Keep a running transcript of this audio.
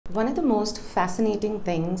One of the most fascinating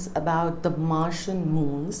things about the Martian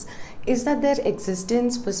moons is that their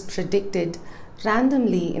existence was predicted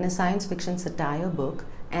randomly in a science fiction satire book,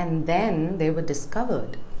 and then they were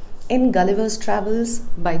discovered. In Gulliver's Travels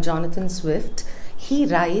by Jonathan Swift, he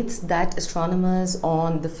writes that astronomers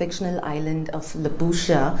on the fictional island of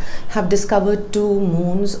Laputa have discovered two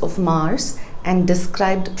moons of Mars and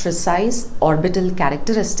described precise orbital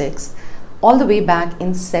characteristics all the way back in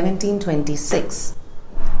 1726.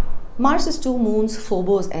 Mars's two moons,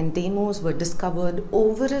 Phobos and Deimos, were discovered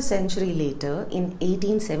over a century later in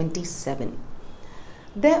 1877.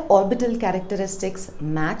 Their orbital characteristics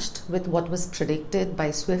matched with what was predicted by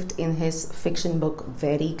Swift in his fiction book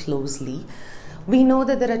very closely. We know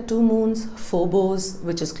that there are two moons, Phobos,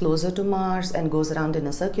 which is closer to Mars and goes around in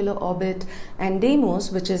a circular orbit, and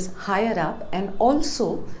Deimos, which is higher up and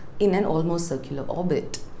also in an almost circular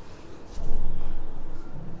orbit.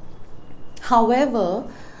 However,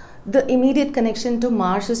 the immediate connection to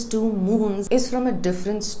Mars's two moons is from a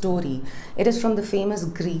different story. It is from the famous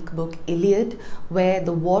Greek book Iliad, where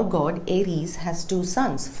the war god Ares has two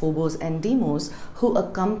sons, Phobos and Deimos, who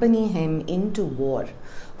accompany him into war.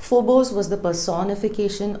 Phobos was the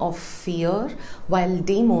personification of fear, while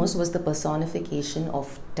Deimos was the personification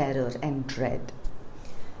of terror and dread.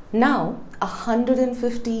 Now,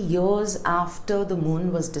 150 years after the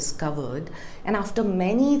moon was discovered, and after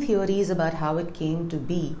many theories about how it came to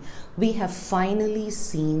be, we have finally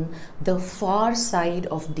seen the far side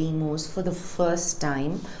of Deimos for the first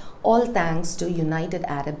time, all thanks to United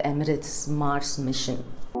Arab Emirates' Mars mission.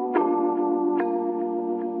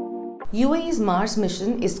 UAE's Mars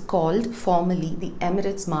mission is called formally the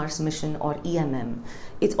Emirates Mars mission, or EMM.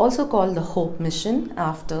 It's also called the Hope mission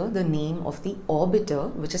after the name of the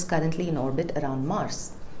orbiter which is currently in orbit around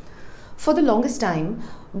Mars. For the longest time,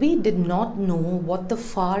 we did not know what the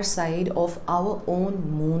far side of our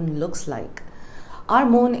own moon looks like. Our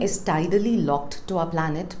moon is tidally locked to our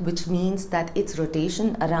planet, which means that its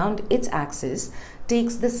rotation around its axis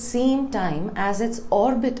takes the same time as its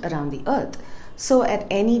orbit around the Earth. So at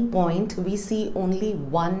any point, we see only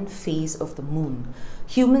one phase of the moon.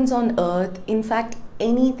 Humans on Earth, in fact,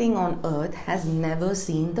 anything on Earth has never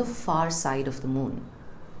seen the far side of the moon.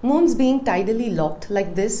 Moons being tidally locked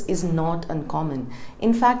like this is not uncommon.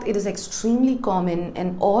 In fact, it is extremely common,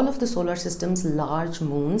 and all of the solar system's large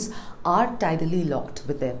moons are tidally locked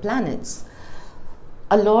with their planets.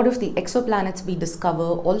 A lot of the exoplanets we discover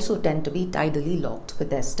also tend to be tidally locked with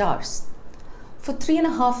their stars. For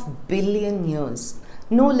 3.5 billion years,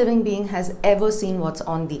 no living being has ever seen what's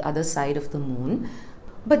on the other side of the moon.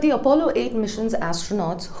 But the Apollo 8 mission's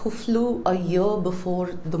astronauts, who flew a year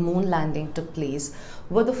before the moon landing took place,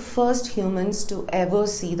 were the first humans to ever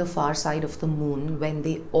see the far side of the moon when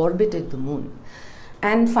they orbited the moon.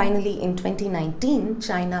 And finally, in 2019,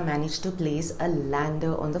 China managed to place a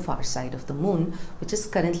lander on the far side of the moon, which is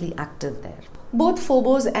currently active there. Both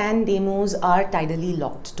Phobos and Deimos are tidally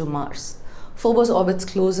locked to Mars. Phobos orbits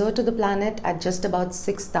closer to the planet at just about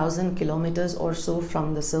 6,000 kilometers or so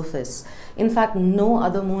from the surface. In fact, no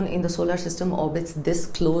other moon in the solar system orbits this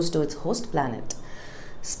close to its host planet.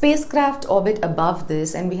 Spacecraft orbit above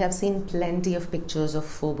this, and we have seen plenty of pictures of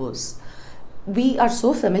Phobos. We are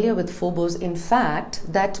so familiar with Phobos, in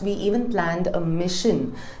fact, that we even planned a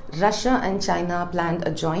mission. Russia and China planned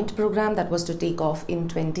a joint program that was to take off in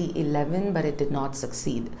 2011, but it did not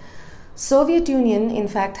succeed. Soviet Union, in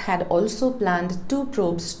fact, had also planned two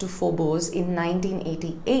probes to Phobos in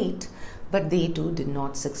 1988, but they too did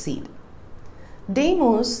not succeed.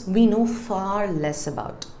 Deimos we know far less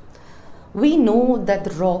about. We know that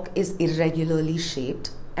the rock is irregularly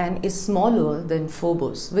shaped and is smaller than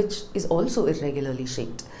Phobos, which is also irregularly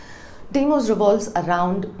shaped. Deimos revolves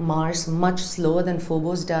around Mars much slower than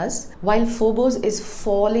Phobos does, while Phobos is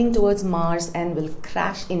falling towards Mars and will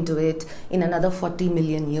crash into it in another 40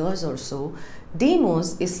 million years or so.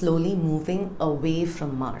 Deimos is slowly moving away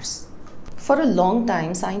from Mars. For a long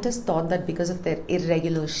time, scientists thought that because of their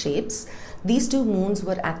irregular shapes, these two moons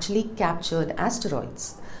were actually captured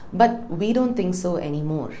asteroids. But we don't think so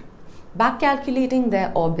anymore. Back calculating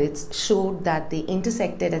their orbits showed that they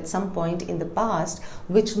intersected at some point in the past,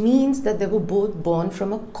 which means that they were both born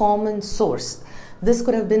from a common source. This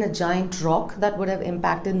could have been a giant rock that would have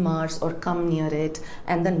impacted Mars or come near it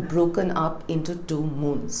and then broken up into two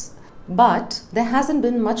moons. But there hasn't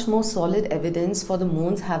been much more solid evidence for the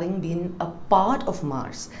moons having been a part of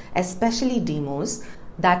Mars, especially Deimos.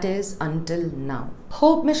 That is, until now.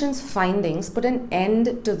 Hope mission's findings put an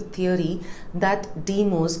end to the theory that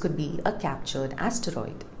Deimos could be a captured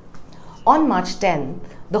asteroid. On March 10th,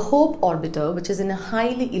 the HOPE orbiter, which is in a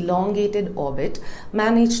highly elongated orbit,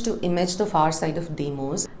 managed to image the far side of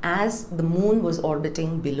Deimos as the moon was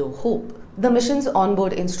orbiting below HOPE. The mission's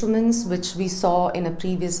onboard instruments, which we saw in a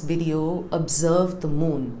previous video, observed the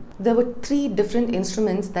moon. There were 3 different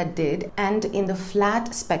instruments that did, and in the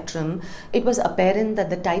flat spectrum, it was apparent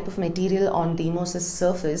that the type of material on Deimos'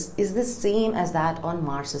 surface is the same as that on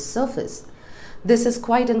Mars' surface. This is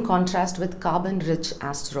quite in contrast with carbon-rich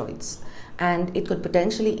asteroids, and it could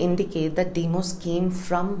potentially indicate that Deimos came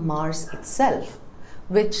from Mars itself,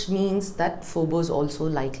 which means that Phobos also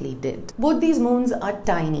likely did. Both these moons are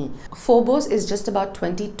tiny. Phobos is just about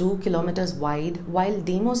 22 kilometers wide, while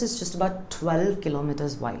Deimos is just about 12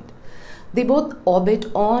 kilometers wide. They both orbit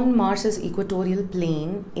on Mars' equatorial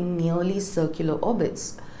plane in nearly circular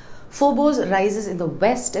orbits. Phobos rises in the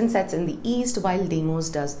west and sets in the east, while Deimos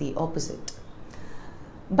does the opposite.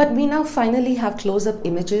 But we now finally have close-up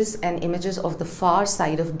images and images of the far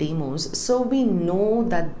side of Deimos, so we know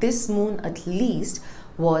that this moon at least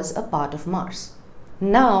was a part of Mars.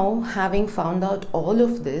 Now, having found out all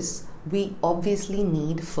of this, we obviously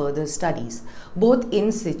need further studies, both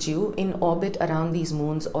in situ, in orbit around these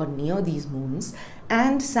moons or near these moons,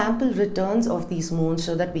 and sample returns of these moons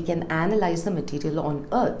so that we can analyze the material on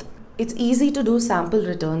Earth. It's easy to do sample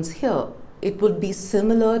returns here. It would be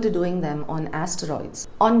similar to doing them on asteroids.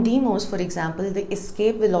 On Deimos, for example, the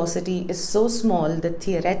escape velocity is so small that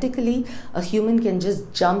theoretically a human can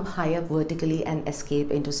just jump high up vertically and escape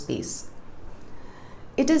into space.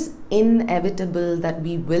 It is inevitable that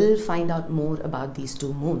we will find out more about these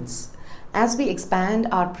 2 moons. As we expand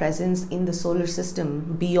our presence in the solar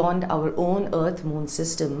system beyond our own Earth-Moon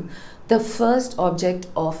system, the first object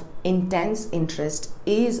of intense interest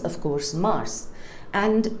is, of course, Mars.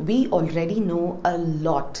 And we already know a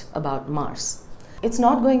lot about Mars. It's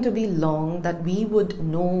not going to be long that we would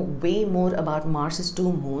know way more about Mars'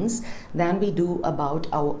 2 moons than we do about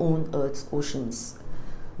our own Earth's oceans.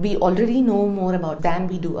 We already know more than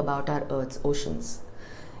we do about our Earth's oceans.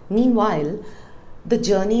 Meanwhile, the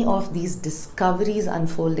journey of these discoveries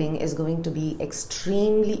unfolding is going to be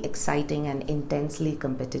extremely exciting and intensely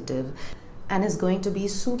competitive, and is going to be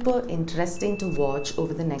super interesting to watch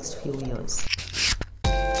over the next few years.